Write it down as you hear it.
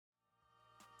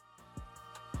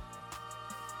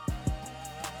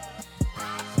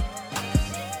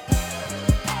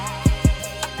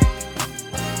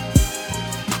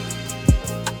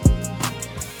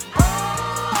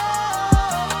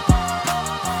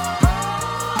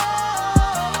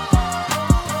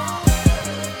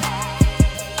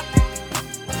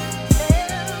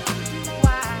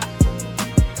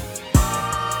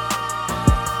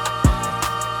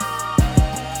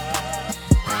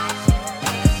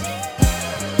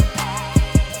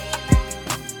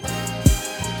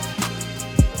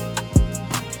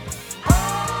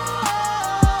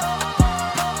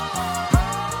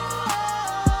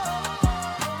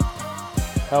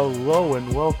Hello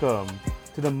and welcome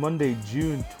to the Monday,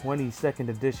 June 22nd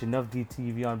edition of the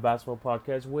TV on Basketball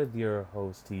podcast with your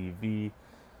host, TV.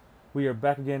 We are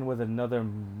back again with another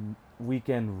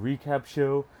weekend recap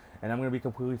show, and I'm going to be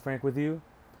completely frank with you.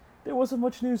 There wasn't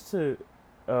much news to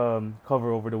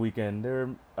cover over the weekend.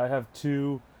 I have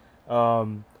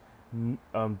um, n-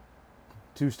 um,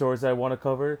 two stories that I want to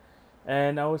cover,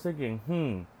 and I was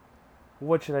thinking,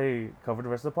 what should I cover the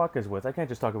rest of the podcast with? I can't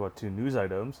just talk about two news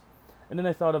items. And then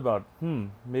I thought about,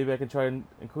 maybe I can try and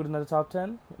include another top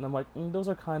 10. And I'm like, those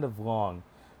are kind of long.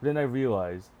 But then I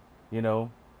realized, you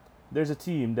know, there's a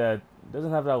team that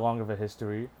doesn't have that long of a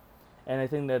history. And I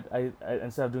think that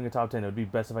instead of doing a top 10, it would be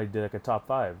best if I did like a top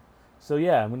 5. So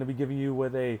yeah, I'm going to be giving you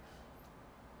with a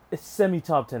semi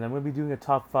top 10. I'm going to be doing a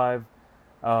top 5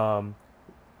 um,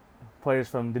 players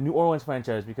from the New Orleans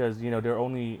franchise because they're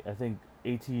only I think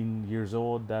 18 years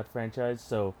old, that franchise.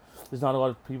 So there's not a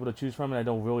lot of people to choose from, and I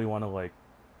don't really want to like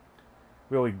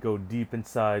really go deep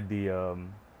inside the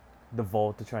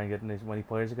vault to try and get as many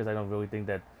players because I don't really think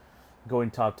that going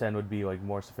top 10 would be like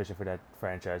more sufficient for that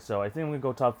franchise. So I think I'm gonna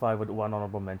go top 5 with one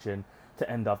honorable mention to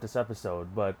end off this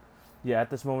episode. But yeah,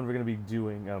 at this moment we're gonna be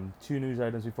doing two news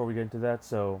items before we get into that.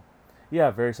 So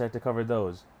yeah, very excited to cover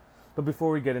those. But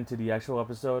before we get into the actual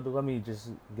episode, let me just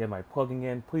get my plugging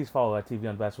in. Please follow at TV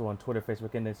on Basketball on Twitter,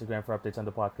 Facebook, and Instagram for updates on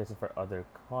the podcast and for other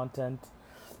content.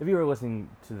 If you are listening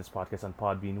to this podcast on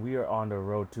Podbean, we are on the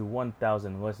road to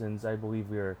 1,000 listens. I believe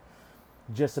we are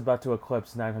just about to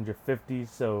eclipse 950.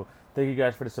 So thank you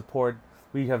guys for the support.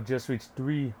 We have just reached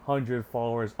 300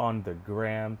 followers on the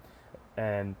gram,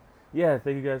 and yeah,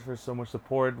 thank you guys for so much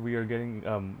support. We are getting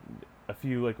a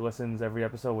few like listens every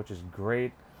episode, which is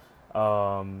great.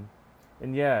 Um,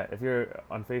 and yeah, if you're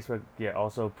on Facebook, yeah,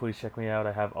 also please check me out.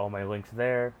 I have all my links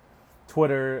there.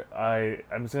 Twitter,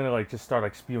 I'm just gonna like just start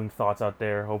like spewing thoughts out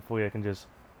there. Hopefully, I can just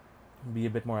be a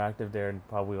bit more active there and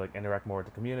probably like interact more with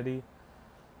the community.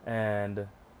 And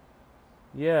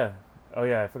yeah, oh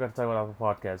yeah, I forgot to talk about Apple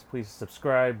Podcasts. Please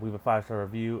subscribe, leave a 5-star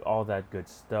review, all that good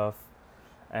stuff.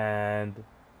 And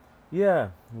yeah,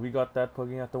 we got that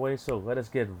plugging out the way. So let us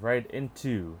get right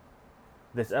into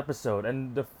this episode.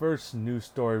 And the first news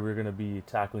story we're gonna be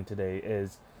tackling today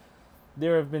is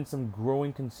there have been some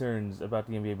growing concerns about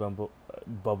the NBA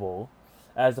bubble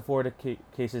as the Florida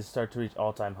cases start to reach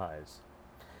all-time highs.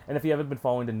 And if you haven't been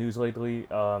following the news lately,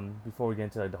 before we get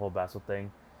into like, the whole basketball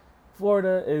thing,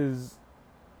 Florida is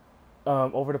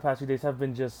over the past few days have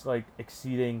been just like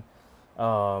exceeding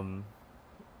um,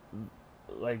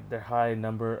 like their high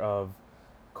number of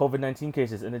COVID-19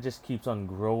 cases, and it just keeps on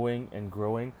growing and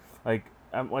growing. Like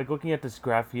I'm like looking at this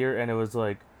graph here, and it was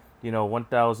like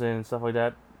 1,000 and stuff like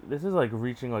that. This is like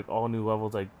reaching like all new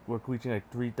levels. Like we're reaching like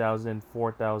 3,000,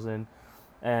 4,000,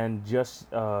 and just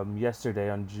yesterday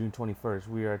on June 21st,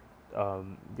 we are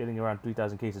getting around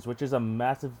 3,000 cases, which is a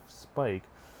massive spike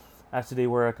as they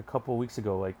were like a couple weeks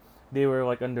ago. Like they were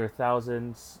like under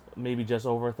thousands, maybe just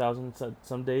over 1,000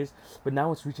 some days, but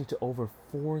now it's reaching to over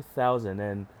 4,000.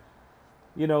 And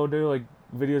there are like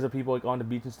videos of people like on the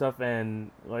beach and stuff,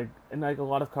 and like in like a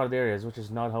lot of crowded areas, which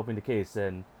is not helping the case.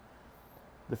 And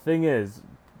the thing is,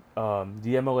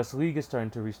 the MLS League is starting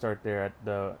to restart there at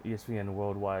the ESPN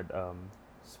Worldwide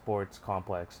Sports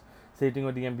Complex. Same thing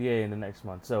with the NBA in the next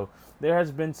month. So there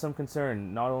has been some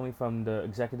concern, not only from the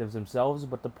executives themselves,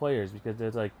 but the players, because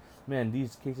there's like, man,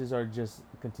 these cases are just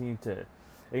continuing to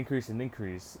increase and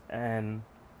increase, and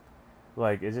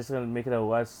like it's just gonna make it a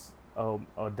less,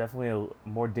 definitely a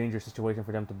more dangerous situation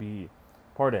for them to be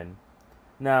part in.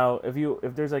 Now,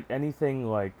 if there's like anything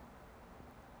like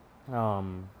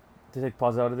um, to take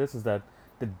positive out of this is that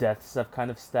the deaths have kind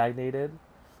of stagnated.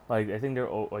 Like I think they're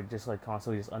like just like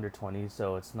constantly just under 20,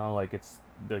 so it's not like it's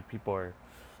like people are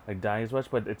like dying as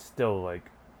much, but it's still like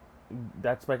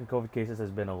that spike in COVID cases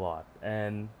has been a lot,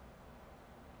 and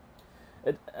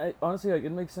honestly like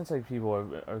it makes sense like people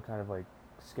are kind of like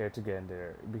scared to get in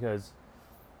there because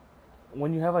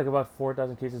when you have like about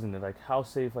 4,000 cases in it, like how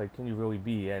safe like can you really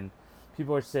be? And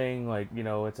people are saying like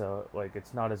it's a like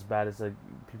it's not as bad as like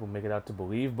people make it out to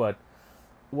believe, but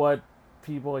what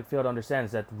people like fail to understand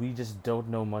is that we just don't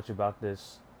know much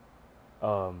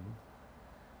um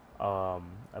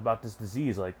about this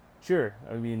disease. Like sure,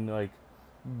 I mean like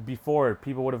before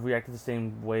people would have reacted the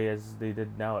same way as they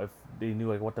did now if they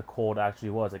knew like what the cold actually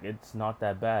was. Like it's not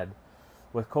that bad.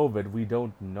 With COVID, we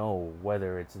don't know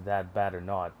whether it's that bad or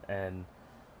not, and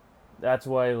that's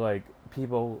why like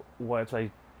people. That's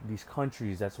why these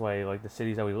countries. That's why like the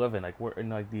cities that we live in. Like we're in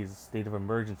like these state of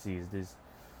emergencies. These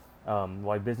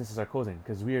why businesses are closing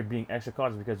because we are being extra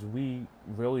cautious because we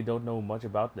really don't know much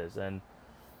about this. And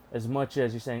as much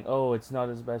as you're saying, oh, it's not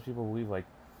as bad as people believe, like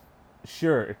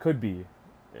Sure, it could be.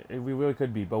 We really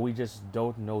could be, but we just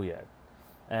don't know yet.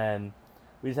 And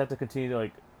we just have to continue to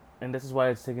like, and this is why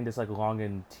it's taking this like long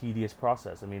and tedious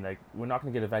process. I mean, like we're not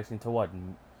gonna get a vaccine till what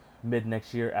mid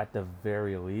next year at the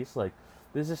very least. Like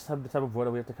this is just the type of world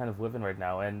that we have to kind of live in right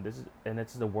now, and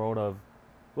it's the world of,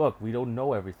 look, we don't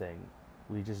know everything,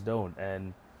 we just don't,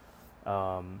 and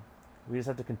um, we just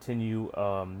have to continue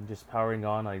just powering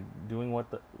on, like doing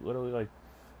what the literally like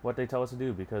what they tell us to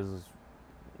do because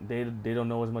they don't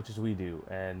know as much as we do,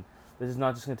 and this is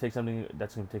not just going to take something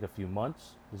that's going to take a few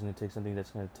months. This is going to take something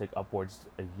that's going to take upwards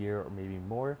a year or maybe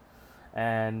more,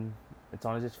 and it's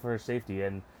only just for safety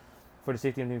and for the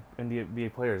safety of the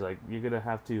NBA players. Like you're gonna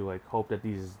have to like hope that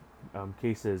these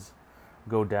cases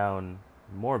go down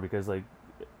more because like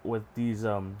with these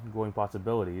growing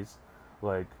possibilities,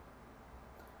 like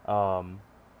um,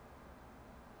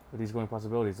 with these growing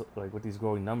possibilities, like with these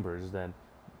growing numbers, then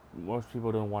most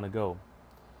people don't want to go.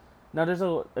 Now there's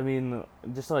I mean,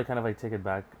 just to like kind of like take it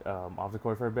back off the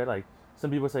court for a bit, like some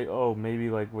people say, oh,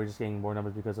 maybe like we're just getting more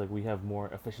numbers because like we have more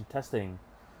efficient testing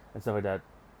and stuff like that.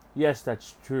 Yes,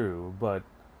 that's true, but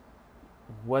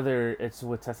whether it's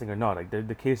with testing or not, like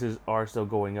the cases are still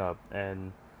going up,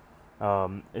 and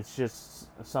it's just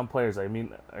some players. I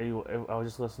mean, I was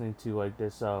just listening to like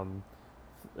this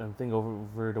thing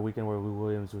over the weekend where Lou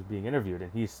Williams was being interviewed,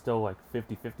 and he's still like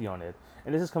 50-50 on it.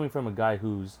 And this is coming from a guy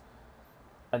who's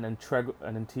an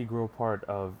integral part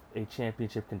of a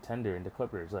championship contender in the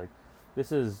Clippers. Like,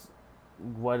 this is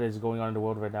what is going on in the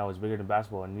world right now is bigger than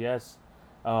basketball. And yes,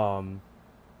 um,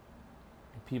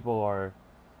 people are,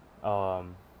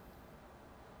 um,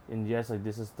 and yes, like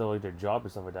this is still like their job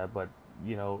and stuff like that. But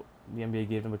you know, the NBA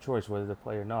gave them a choice whether to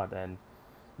play or not, and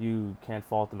you can't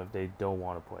fault them if they don't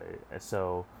want to play.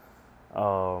 So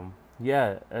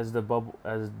yeah, as the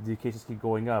cases keep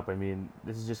going up, I mean,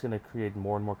 this is just going to create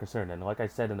more and more concern. And like I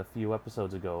said in a few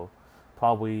episodes ago,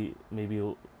 probably maybe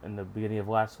in the beginning of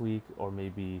last week or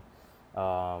maybe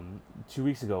 2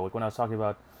 weeks ago, like when I was talking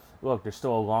about, look, there's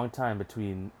still a long time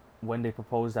between when they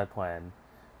proposed that plan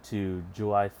to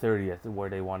July 30th, where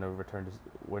they want to return to,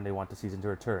 when they want the season to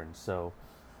return. So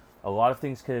a lot of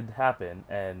things could happen,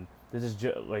 and this is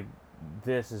like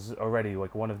this is already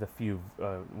like one of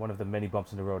the many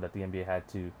bumps in the road that the NBA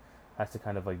has to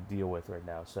kind of like deal with right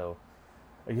now. So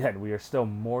again, we are still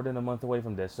more than a month away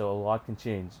from this, so a lot can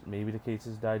change. Maybe the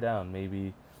cases die down.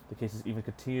 Maybe the cases even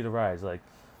continue to rise. Like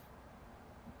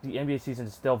the NBA season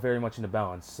is still very much in the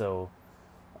balance, so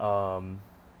um,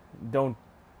 don't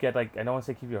get like I don't want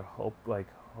to say keep your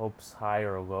hopes high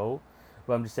or low,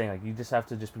 but I'm just saying like you just have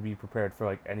to just be prepared for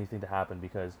like anything to happen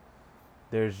because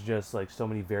there's just like so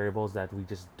many variables that we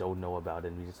just don't know about,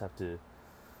 and we just have to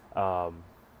um,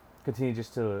 continue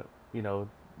just to you know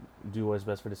do what's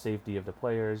best for the safety of the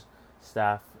players,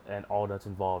 staff, and all that's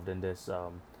involved in this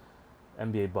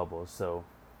NBA bubble. So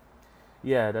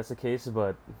yeah, that's the case,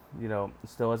 but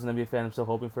still as an NBA fan, I'm still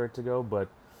hoping for it to go. But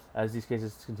as these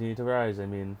cases continue to rise, I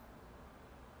mean,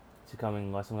 it's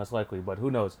becoming less and less likely. But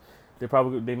who knows?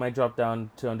 They might drop down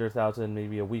to under 1,000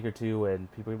 maybe a week or two,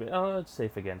 and people will be it's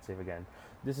safe again, safe again.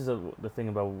 This is the thing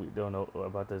about we don't know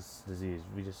about this disease.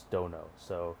 We just don't know.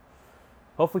 So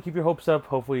hopefully keep your hopes up.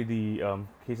 Hopefully the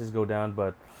cases go down,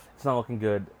 but it's not looking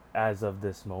good as of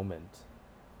this moment.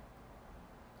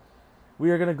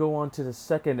 We are gonna go on to the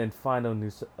second and final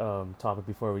news topic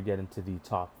before we get into the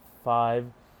top five,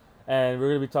 and we're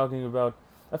gonna be talking about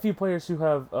a few players who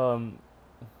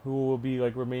will be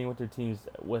like remaining with their teams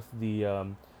with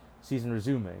the season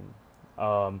resuming.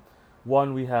 Um,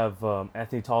 One, we have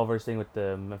Anthony Tolliver staying with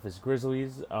the Memphis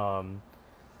Grizzlies. I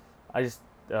just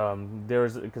there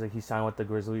was because like, he signed with the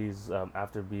Grizzlies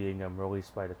after being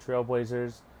released by the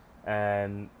Trailblazers,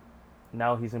 and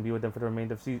now he's gonna be with them for the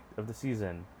remainder of the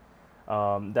season.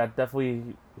 That definitely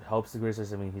helps the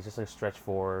Grizzlies. I mean, he's just like a stretch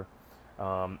four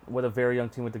with a very young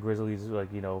team with the Grizzlies, like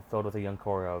filled with a young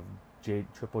core of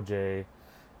Triple J,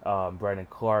 Brandon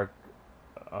Clark,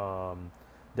 um,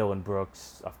 Dylan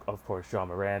Brooks, of course, John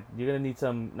Morant. You're gonna need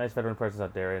some nice veteran presence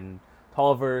out there. And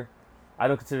Tolliver, I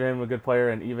don't consider him a good player,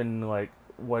 and even like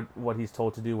what he's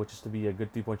told to do, which is to be a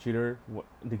good 3-point shooter.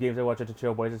 The games I watch at the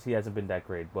Trailblazers, he hasn't been that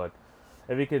great. But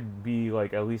if he could be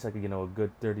like at least like a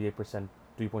good 38%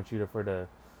 3-point shooter for the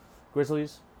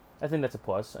Grizzlies, I think that's a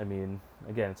plus. I mean,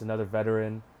 again, it's another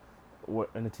veteran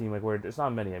in the team like where there's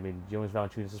not many. I mean, Jonas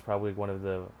Valanciunas is probably one of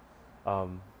the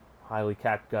um, highly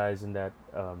capped guys in that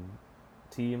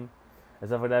team and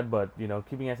stuff like that. But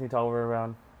keeping Anthony Tolliver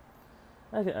around,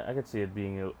 I could see it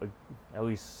being at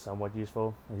least somewhat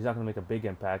useful. He's not going to make a big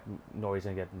impact, nor he's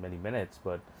going to get many minutes,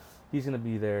 but he's going to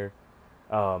be there,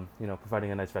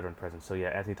 providing a nice veteran presence. So yeah,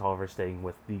 Anthony Tolliver staying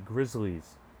with the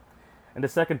Grizzlies. And the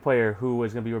second player who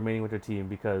is going to be remaining with their team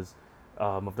because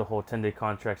of the whole 10-day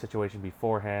contract situation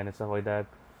beforehand and stuff like that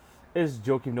is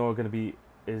Joakim Noah going to be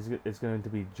is going to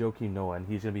be Joakim Noah, and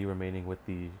he's going to be remaining with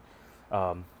the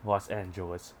Los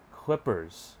Angeles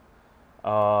Clippers.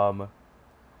 Um,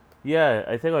 yeah,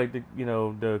 I think like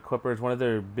the Clippers, one of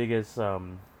their biggest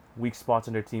weak spots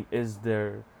in their team is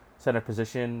their center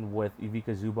position with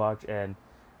Ivica Zubac and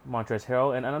Montrezl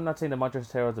Harrell. And I'm not saying that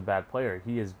Montrezl Harrell is a bad player.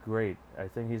 He is great. I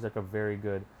think he's like a very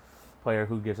good player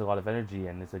who gives a lot of energy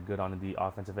and is a good on the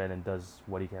offensive end and does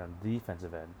what he can on the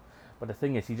defensive end. But the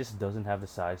thing is, he just doesn't have the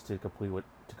size to compete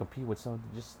with some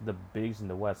of just the bigs in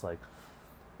the West. Like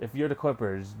if you're the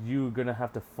Clippers, you're gonna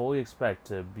have to fully expect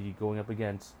to be going up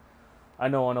against. I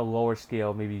know on a lower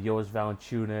scale, maybe Jonas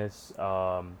Valanciunas,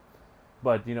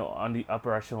 but on the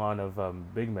upper echelon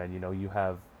of big men, you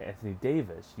have Anthony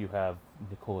Davis, you have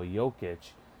Nikola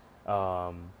Jokic.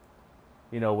 Um,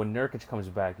 when Nurkic comes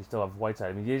back, you still have Whiteside.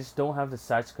 I mean, you just don't have the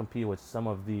size to compete with some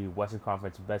of the Western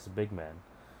Conference best big men,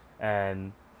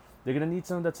 and they're gonna need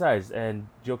some of that size. And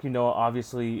Joakim Noah,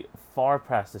 obviously, far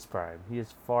past his prime. He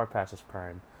is far past his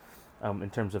prime, in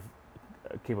terms of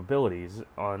capabilities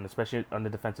on especially on the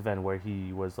defensive end where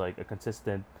he was like a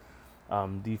consistent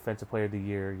defensive player of the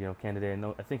year candidate.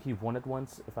 I think he won it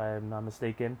once if I'm not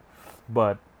mistaken,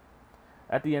 but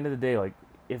at the end of the day, like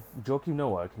if Joakim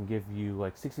Noah can give you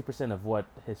like 60% of what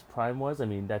his prime was, I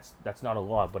mean that's not a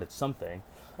lot, but it's something.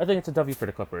 I think it's a W for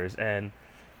the Clippers, and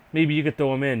maybe you could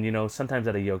throw him in, sometimes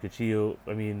at a Jokic.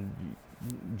 I mean,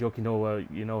 Joakim Noah,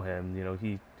 you know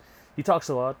him, he talks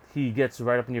a lot. He gets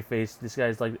right up in your face. This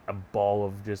guy's like a ball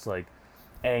of just like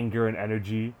anger and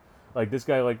energy. Like this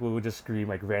guy like will just scream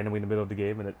like randomly in the middle of the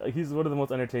game, and he's one of the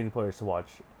most entertaining players to watch,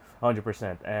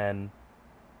 100%. And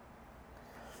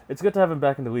it's good to have him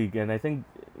back in the league. And I think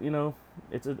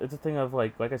it's a thing of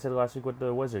like I said last week with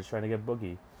the Wizards trying to get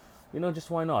Boogie.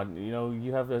 Just why not?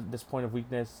 You have this point of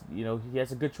weakness. He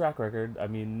has a good track record. I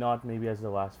mean, not maybe as the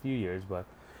last few years, but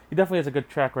he definitely has a good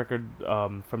track record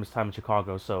from his time in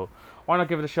Chicago. So why not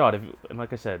give it a shot? And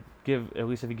like I said, give at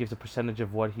least if he gives a percentage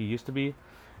of what he used to be,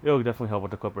 it'll definitely help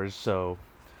with the Clippers. So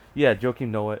yeah, Joakim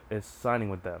Noah is signing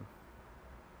with them.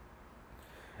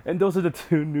 And those are the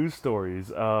two news stories.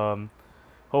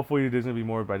 Hopefully there's gonna be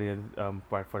more by the end,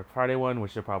 for the Friday one,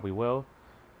 which there probably will.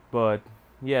 But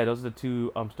yeah, those are the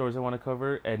two stories I want to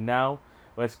cover. And now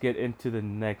let's get into the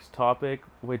next topic,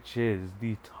 which is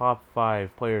the top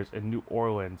 5 players in New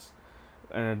Orleans.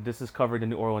 And this is covered in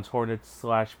New Orleans Hornets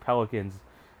slash Pelicans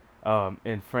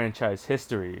in franchise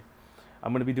history.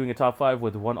 I'm gonna be doing a top 5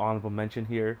 with one honorable mention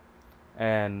here,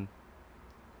 and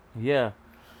yeah,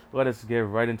 let us get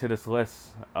right into this list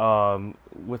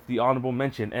with the honorable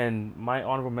mention. And my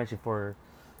honorable mention for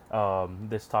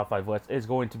this top 5 list is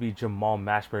going to be Jamal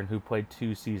Mashburn, who played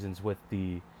 2 seasons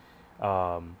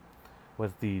um,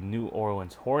 with the New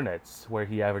Orleans Hornets, where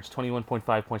he averaged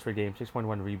 21.5 points per game,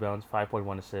 6.1 rebounds,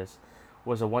 5.1 assists.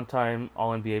 Was a one-time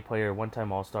All NBA player,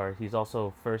 one-time All Star. He's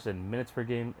also first in minutes per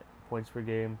game, points per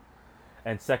game,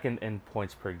 and second in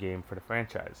points per game for the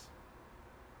franchise.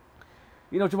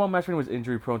 Jamal Mashburn was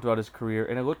injury prone throughout his career,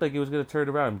 and it looked like he was going to turn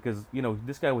it around because,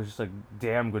 this guy was just a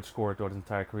damn good scorer throughout his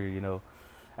entire career,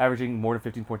 averaging more than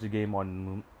 15 points a game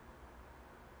on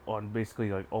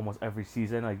basically like almost every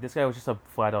season. Like this guy was just a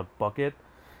flat out bucket.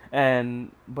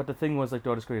 And but the thing was like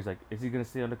throughout his career, is like, is he gonna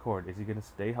stay on the court? Is he gonna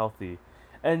stay healthy?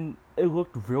 And it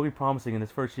looked really promising in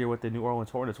his first year with the New Orleans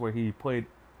Hornets, where he played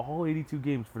all 82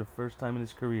 games for the first time in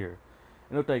his career.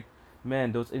 It looked like,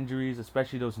 man, those injuries,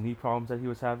 especially those knee problems that he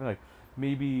was having, like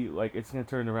maybe like it's gonna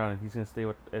turn around and he's gonna stay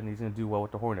with and he's gonna do well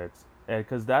with the Hornets.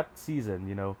 Because that season,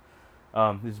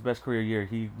 his best career year,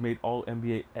 he made All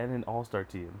NBA and an All Star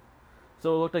team.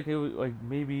 So it looked like it was like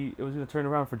maybe it was gonna turn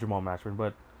around for Jamal Mashburn,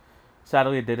 but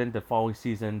sadly it didn't. The following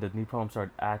season, the knee problems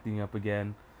started acting up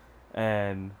again,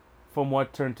 and from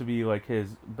what turned to be like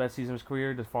his best season of his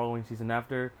career, the following season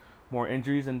after, more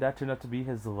injuries, and that turned out to be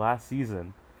his last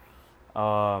season.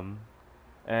 Um,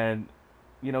 and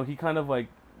he kind of like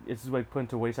it's like put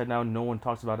into wayside now. No one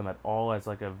talks about him at all as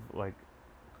like a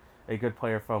good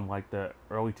player from like the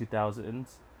early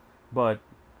 2000s, but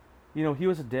he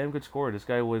was a damn good scorer. This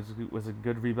guy was a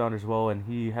good rebounder as well, and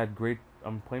he had great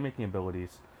playmaking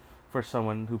abilities for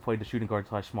someone who played the shooting guard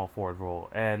slash small forward role.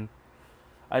 And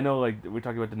I know like we're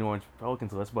talking about the New Orleans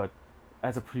Pelicans list, but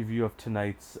as a preview of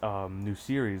tonight's new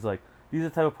series, like these are the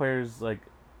type of players like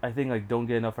I think like don't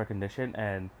get enough recognition,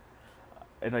 and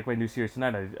like my new series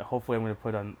tonight, hopefully I'm gonna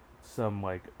put on some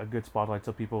like a good spotlight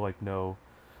so people like know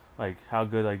like how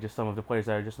good like just some of the players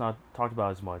that are just not talked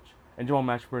about as much. And Jamal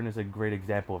Mashburn is a great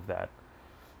example of that.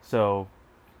 So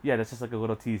yeah, that's just like a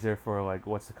little teaser for like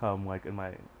what's to come. Like in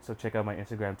my so check out my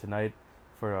Instagram tonight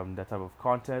for that type of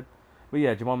content. But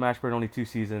yeah, Jamal Mashburn only 2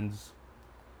 seasons.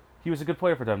 He was a good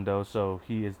player for them though, so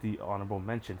he is the honorable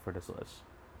mention for this list.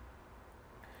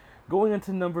 Going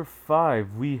into number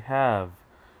 5, we have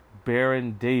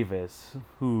Baron Davis,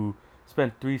 who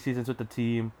spent 3 seasons with the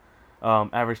team,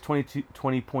 averaged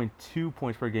 20.2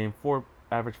 points per game,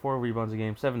 averaged 4 rebounds a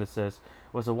game, 7 assists,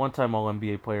 was a one-time All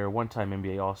NBA player, one-time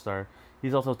NBA All-Star.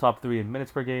 He's also top 3 in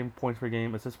minutes per game, points per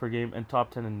game, assists per game, and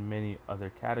top 10 in many other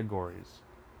categories.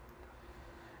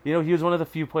 You know, he was one of the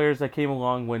few players that came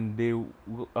along when they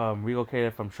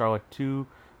relocated from Charlotte to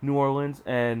New Orleans,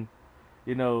 and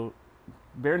you know,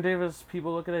 Baron Davis,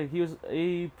 people look at it, he was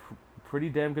a pretty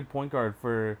damn good point guard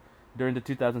for during the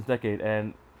 2000s decade,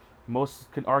 and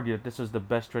most can argue that this was the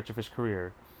best stretch of his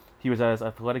career. He was at his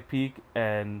athletic peak,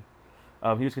 and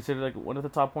he was considered like one of the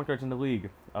top point guards in the league.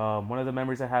 One of the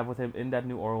memories I have with him in that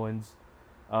New Orleans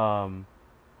um,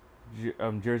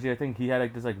 jersey, I think he had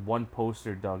like this like one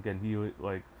poster dunk, and he was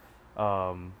like,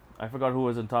 I forgot who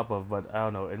was on top of, but I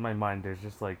don't know. In my mind, there's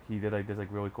just like he did like this like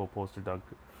really cool poster dunk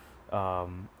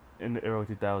um, in the early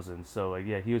 2000s. So like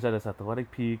yeah, he was at his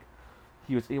athletic peak.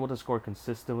 He was able to score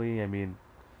consistently. I mean,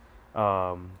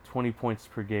 20 points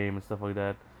per game and stuff like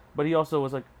that. But he also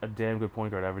was like a damn good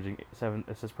point guard, averaging 7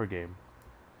 assists per game.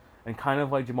 And kind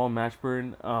of like Jamal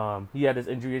Mashburn, he had his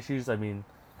injury issues. I mean,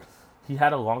 he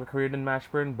had a longer career than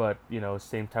Mashburn, but you know,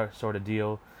 same sort of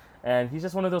deal. And he's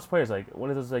just one of those players, like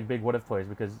one of those like big what if players,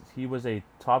 because he was a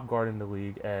top guard in the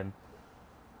league, and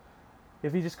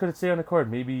if he just couldn't stay on the court,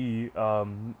 maybe a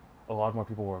lot more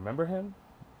people will remember him.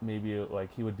 Maybe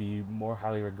like he would be more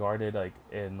highly regarded like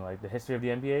in like the history of the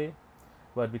NBA.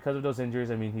 But because of those injuries,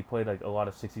 I mean, he played like a lot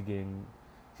of 60-game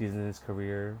seasons in his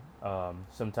career.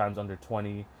 Sometimes under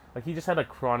 20. Like he just had like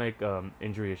chronic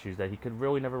injury issues that he could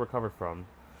really never recover from,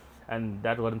 and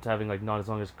that led him to having like not as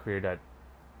long as a career that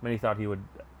many thought he would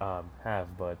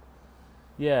have. But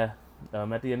yeah,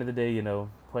 at the end of the day, you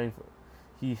know,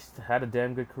 he had a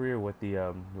damn good career with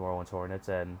the New Orleans Hornets,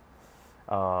 and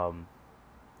um,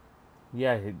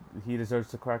 yeah, he deserves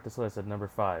to crack this list at number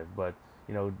 5. But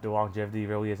you know, the longevity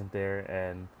really isn't there,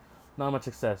 and not much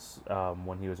success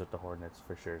when he was with the Hornets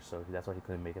for sure. So that's why he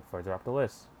couldn't make it further up the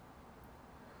list.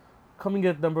 Coming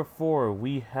at number 4,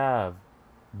 we have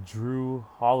Drew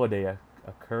Holiday, a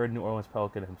current New Orleans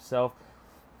Pelican himself.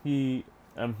 He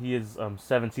is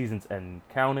 7 seasons and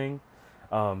counting.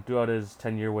 Throughout his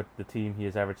tenure with the team, he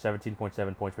has averaged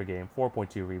 17.7 points per game,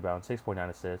 4.2 rebounds, 6.9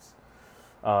 assists.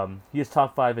 He is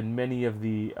top 5 in many of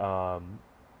the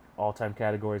all-time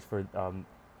categories for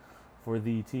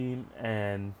the team,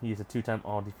 and he is a 2-time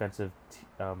All-Defensive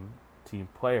team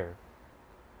player.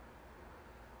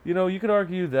 You know, you could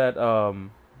argue um,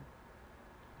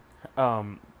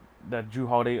 that Drew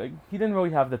Holiday, like, he didn't really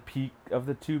have the peak of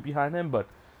the two behind him, but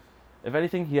if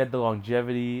anything, he had the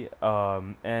longevity,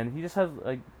 and he just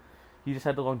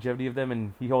had the longevity of them,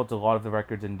 and he holds a lot of the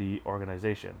records in the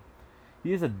organization.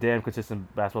 He is a damn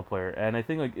consistent basketball player, and I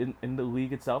think like in the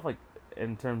league itself, like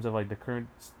in terms of like the current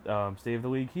state of the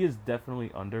league, he is definitely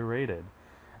underrated.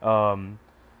 Um,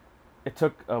 it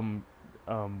took um,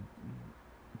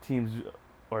 teams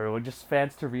or just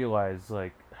fans to realize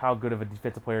like how good of a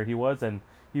defensive player he was, and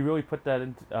he really put that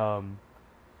into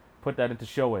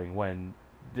showing when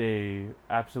they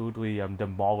absolutely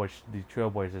demolished the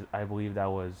Trailblazers. I believe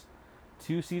that was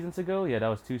 2 seasons ago. Yeah, that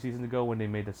was 2 seasons ago when they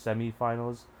made the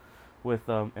semifinals with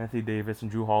Anthony Davis and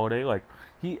Drew Holiday. Like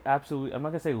he absolutely, I'm not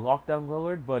gonna say locked down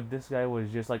Lillard, but this guy was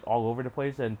just like all over the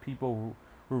place, and people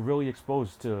were really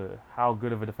exposed to how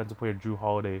good of a defensive player Drew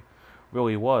Holiday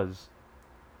really was.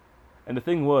 And the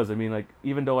thing was, I mean, like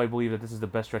even though I believe that this is the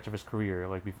best stretch of his career,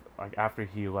 like after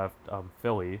he left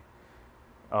Philly,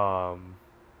 um,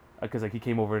 because like he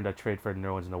came over in that trade for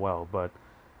Nerlens Noel, but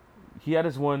he had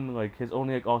his only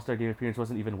like All Star game appearance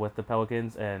wasn't even with the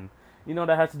Pelicans, and you know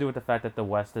that has to do with the fact that the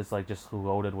West is like just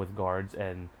loaded with guards,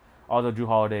 and although Drew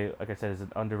Holiday, like I said, is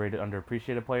an underrated,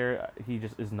 underappreciated player, he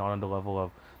just is not on the level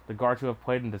of the guards who have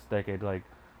played in this decade, like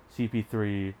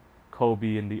CP3,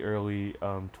 Kobe in the early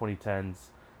 2010s,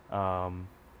 um,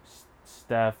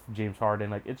 Steph, James Harden.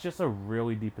 Like it's just a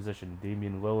really deep position.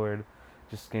 Damian Lillard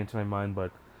just came to my mind,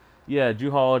 but yeah,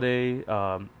 Drew Holiday.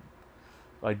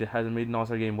 Like hasn't made an All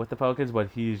Star game with the Pelicans,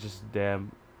 but he's just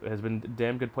damn has been a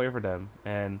damn good player for them.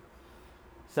 And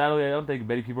sadly, I don't think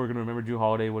many people are gonna remember Drew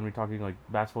Holiday when we're talking like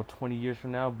basketball 20 years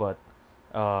from now. But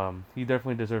he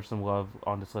definitely deserves some love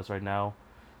on this list right now.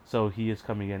 So he is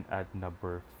coming in at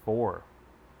number 4.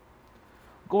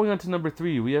 Going on to number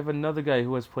 3, we have another guy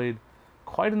who has played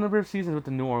quite a number of seasons with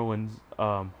the New Orleans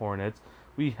Hornets.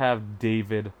 We have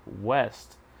David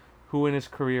West. who in his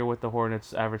career with the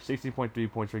Hornets averaged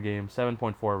 16.3 points per game,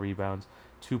 7.4 rebounds,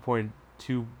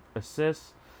 2.2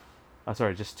 assists.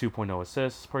 Just 2.0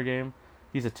 assists per game.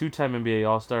 He's a two-time NBA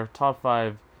All-Star, top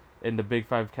five in the Big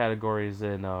Five categories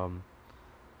in um,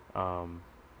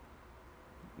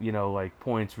 like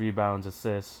points, rebounds,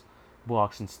 assists,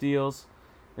 blocks, and steals.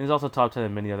 And he's also top 10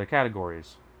 in many other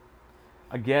categories.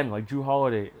 Again, like Drew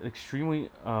Holiday, extremely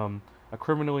a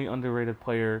criminally underrated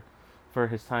player for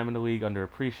his time in the league,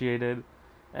 underappreciated.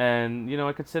 And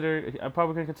I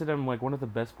probably can consider him like one of the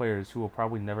best players who will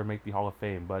probably never make the Hall of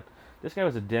Fame. But this guy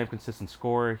was a damn consistent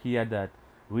scorer. He had that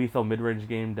lethal mid-range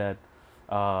game that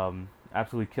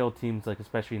absolutely killed teams, like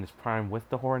especially in his prime with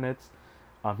the Hornets.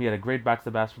 He had a great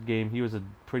back-to-the-basket game. He was a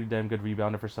pretty damn good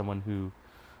rebounder for someone who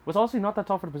was also not that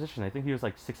tall for the position. I think he was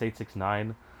like 6'8",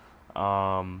 6'9".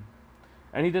 Um,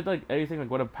 and he did like anything like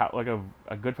what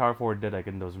a good power forward did like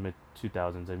in those mid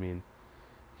 2000s. I mean,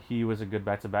 he was a good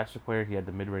back-to-basket player. He had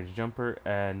the mid-range jumper,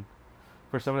 and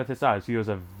for someone at his size, he was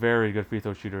a very good free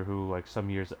throw shooter. Who like some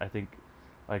years I think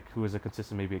who was a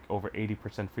consistent maybe like over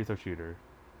 80% free throw shooter,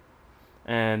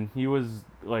 and he was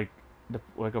like the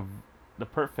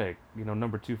perfect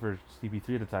number two for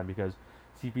CP3 at the time because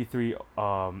CP3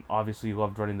 obviously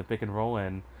loved running the pick and roll,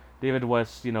 and David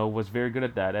West was very good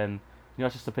at that. And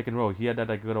it's just the pick and roll. He had that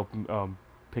like little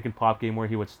pick and pop game where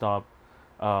he would stop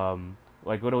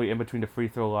like literally in between the free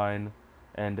throw line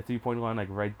and the 3 point line, like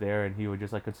right there, and he would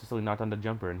just like consistently knock down the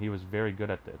jumper, and he was very good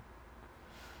at it.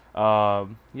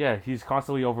 Yeah, he's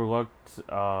constantly overlooked.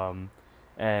 And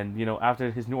after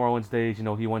his New Orleans days,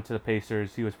 he went to the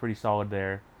Pacers. He was pretty solid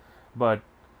there, but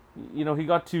he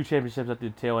got two championships at the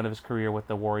tail end of his career with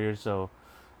the Warriors. So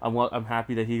I'm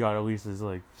happy that he got at least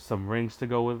like some rings to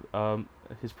go with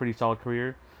his pretty solid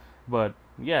career. But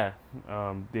yeah,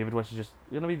 David West is just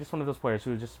gonna be just one of those players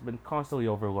who's just been constantly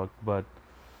overlooked. But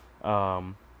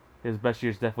um, his best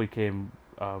years definitely came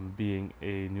being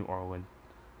a New Orleans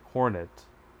Hornet.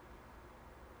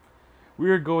 We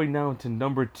are going now to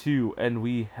number 2, and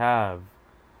we have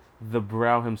the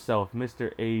Brown himself,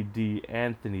 Mr. A.D.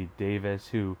 Anthony Davis,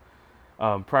 who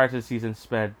prior to the season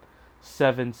spent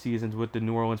 7 seasons with the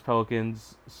New Orleans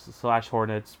Pelicans /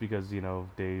 Hornets because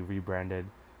they rebranded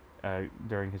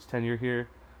during his tenure here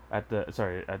at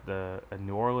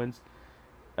New Orleans.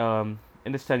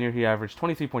 In this tenure, he averaged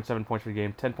 23.7 points per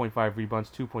game, 10.5 rebounds,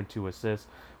 2.2 assists.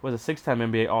 Was a 6-time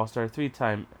NBA All-Star,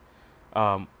 3-time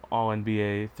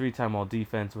All-NBA, 3-time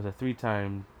All-Defense. Was a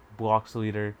 3-time blocks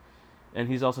leader, and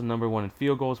he's also number 1 in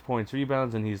field goals, points,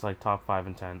 rebounds, and he's like top 5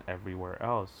 and 10 everywhere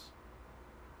else.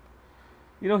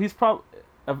 He's probably,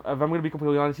 if I'm going to be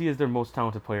completely honest, he is their most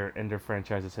talented player in their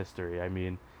franchise's history. I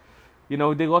mean, they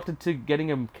looked into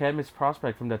getting a canvas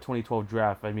prospect from that 2012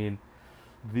 draft. I mean,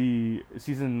 the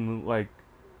season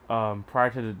prior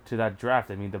to that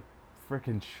draft, I mean, the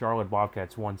freaking Charlotte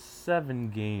Bobcats won 7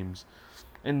 games,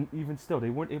 and even still, they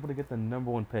weren't able to get the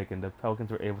number 1 pick, and the Pelicans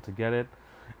were able to get it.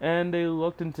 And they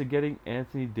looked into getting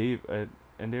Anthony Davis,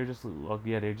 and they just looked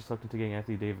into getting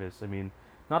Anthony Davis. I mean,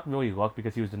 not really luck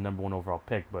because he was the number 1 overall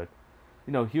pick, but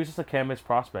he was just a canvas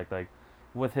prospect, like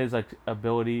with his like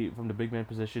ability from the big man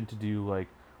position to do like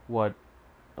what,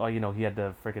 he had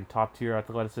the freaking top tier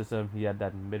athleticism. He had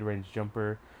that mid range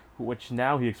jumper, which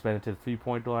now he expanded to the 3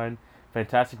 point line.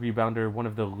 Fantastic rebounder, one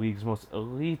of the league's most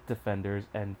elite defenders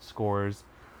and scorers,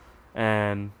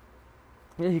 and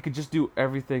yeah, he could just do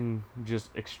everything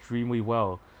just extremely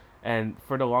well. And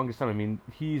for the longest time, I mean,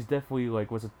 he's definitely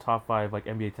was a top 5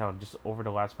 NBA talent just over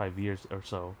the last 5 years or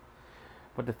so.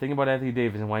 But the thing about Anthony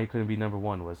Davis and why he couldn't be number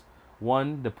 1 was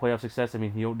one, the playoff success. I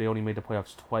mean, they only made the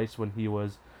playoffs twice when he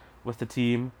was with the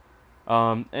team.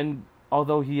 And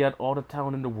although he had all the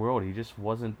talent in the world, he just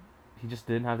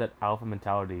didn't have that alpha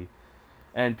mentality.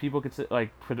 And people could say,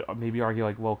 could maybe argue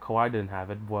well, Kawhi didn't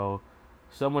have it. Well,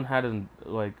 someone had it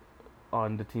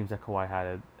on the teams that Kawhi had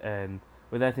it, and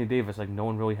with Anthony Davis, no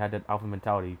one really had that alpha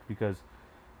mentality because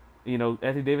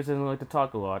Anthony Davis doesn't like to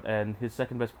talk a lot, and his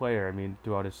second best player, I mean,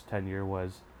 throughout his tenure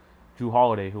was Drew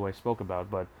Holiday, who I spoke about,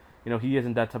 but he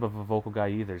isn't that type of a vocal guy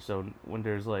either. So when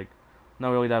there's not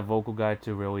really that vocal guy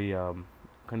to really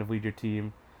kind of lead your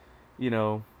team,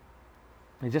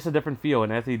 it's just a different feel.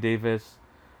 And Anthony Davis,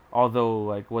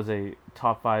 although was a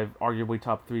top 5, arguably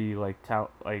top 3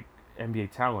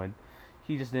 NBA talent,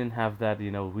 he just didn't have that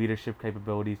leadership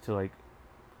capabilities to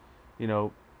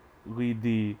lead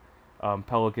the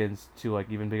Pelicans to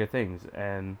even bigger things.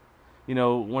 And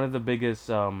one of the biggest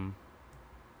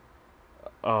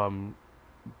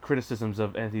criticisms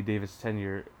of Anthony Davis'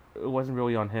 tenure, it wasn't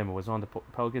really on him. It was on the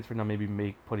Pelicans for not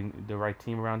maybe putting the right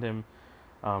team around him,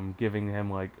 giving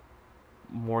him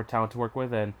more talent to work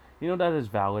with, and that is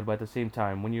valid. But at the same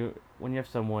time, when you have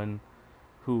someone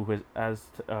who is as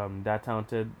that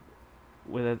talented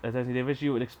as Anthony Davis,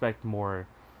 you would expect more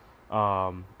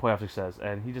playoff success,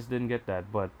 and he just didn't get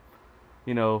that. But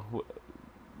you know,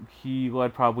 he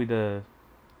led probably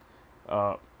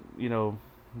uh, you know,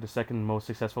 the second most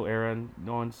successful era in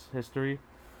NOLA's history.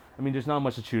 I mean, there's not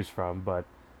much to choose from, but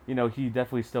he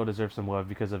definitely still deserves some love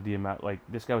because of the amount. Like,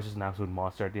 this guy was just an absolute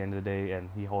monster at the end of the day, and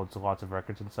he holds lots of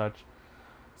records and such.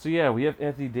 So yeah, we have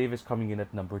Anthony Davis coming in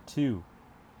at number 2.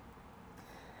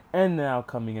 And now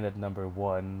coming in at number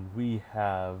 1, we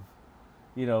have,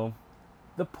 you know,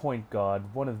 the point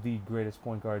guard, one of the greatest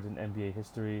point guards in NBA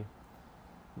history.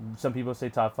 Some people say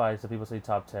top 5, some people say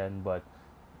top 10, but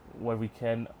what we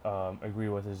can agree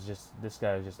with is just this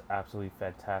guy is just absolutely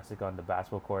fantastic on the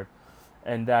basketball court,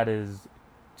 and that is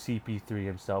CP3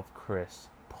 himself, Chris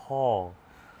Paul.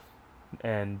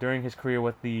 And during his career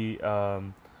with the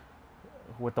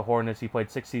Hornets, he played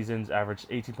 6 seasons, averaged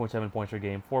 18.7 points per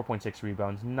game, 4.6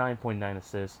 rebounds, 9.9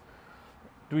 assists.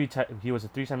 He was a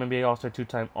 3-time NBA All-Star,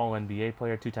 2-time All-NBA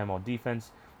player, 2-time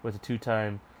All-Defense, was a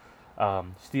 2-time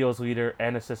steals leader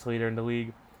and assist leader in the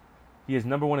league. He is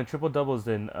number 1 in triple doubles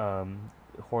in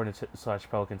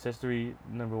Hornets/Pelicans history,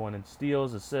 number 1 in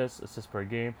steals, assists per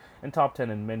game, and top 10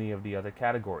 in many of the other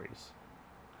categories.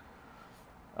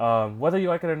 Whether you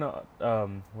like it or not,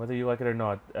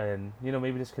 and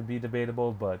maybe this could be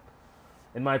debatable, but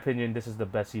in my opinion, this is the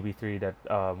best CB3 that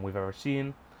we've ever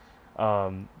seen.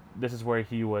 This is where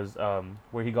he was,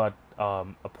 where he got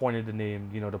appointed the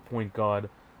name, the point guard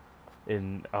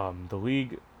in the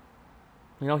league.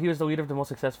 He was the leader of the most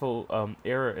successful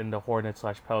era in the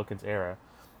Hornets/Pelicans era.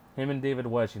 Him and David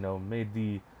West, made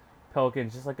the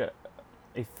Pelicans just like a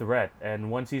threat. And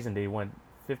one season they went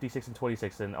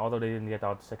 56-26, and although they didn't get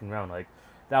out the second round, like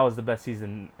that was the best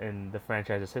season in the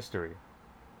franchise's history.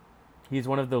 He's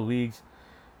one of the league's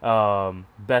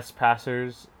best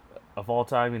passers of all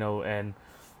time, and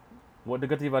what the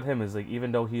good thing about him is, like,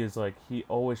 even though he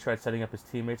always tried setting up his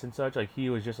teammates and such, like he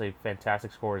was just a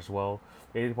fantastic scorer as well.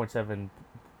 80.7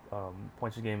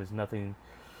 points a game is nothing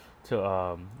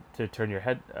to turn your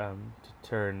head to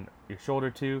turn your shoulder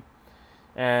to,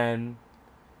 and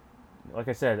like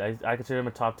I said, I consider him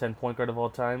a top 10 point guard of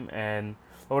all time. And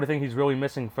the only thing he's really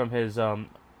missing from his his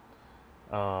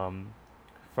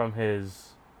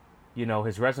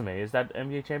resume is that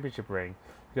NBA championship ring,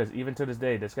 because even to this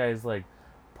day, this guy is like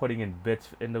putting in bits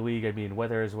in the league. I mean,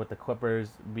 whether it's with the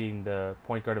Clippers, being the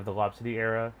point guard of the Lob City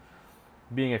era,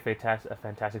 being a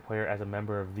fantastic player as a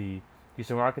member of the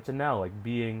Houston Rockets, and now like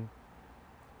being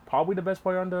probably the best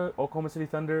player on the Oklahoma City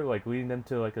Thunder, like leading them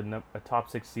to like a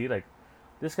top 6 seed. Like,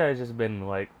 this guy has just been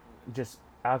like just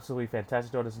absolutely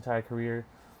fantastic throughout his entire career,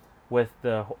 with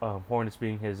the Hornets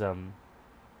being his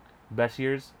best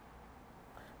years.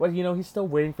 But he's still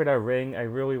waiting for that ring. I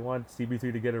really want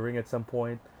CB3 to get a ring at some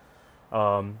point.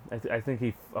 I think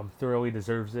he thoroughly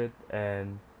deserves it,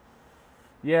 and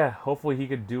yeah, hopefully he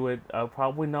could do it.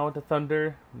 Probably not with the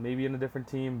Thunder, maybe in a different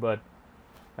team, but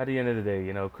at the end of the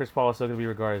day, Chris Paul is still going to be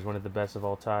regarded as one of the best of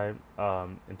all time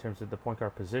in terms of the point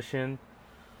guard position.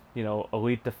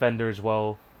 Elite defender as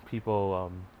well. People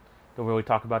don't really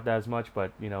talk about that as much,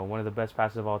 but one of the best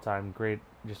passers of all time. Great,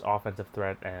 just offensive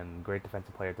threat and great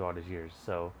defensive player throughout his years.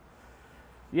 So,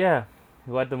 yeah,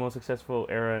 he led the most successful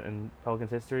era in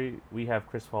Pelicans history. We have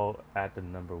Chris Paul at the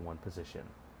number 1 position.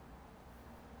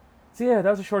 So yeah, that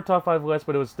was a short top 5 list,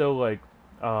 but it was still like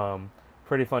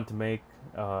pretty fun to make.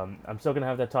 I'm still gonna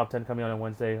have that top 10 coming out on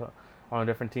Wednesday on a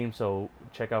different team, so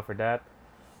check out for that.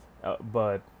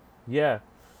 But yeah.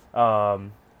 I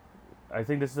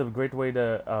think this is a great way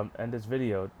to end this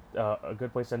video. A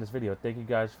good place to end this video. Thank you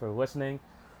guys for listening.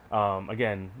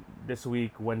 Again, this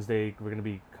week, Wednesday, we're going to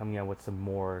be coming out with some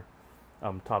more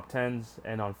top 10s.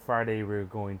 And on Friday, we're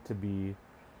going to be,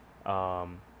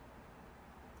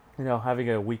 having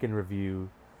a weekend review.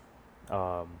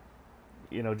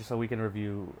 Just a weekend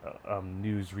review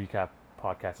news recap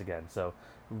podcast again. So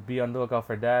be on the lookout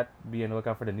for that. Be on the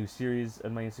lookout for the new series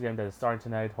on my Instagram that is starting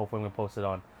tonight. Hopefully I'm going to post it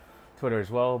on Twitter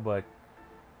as well. But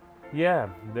yeah,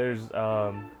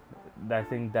 I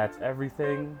think that's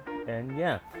everything. And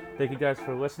yeah, thank you guys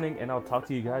for listening, and I'll talk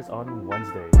to you guys on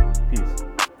Wednesday. Peace.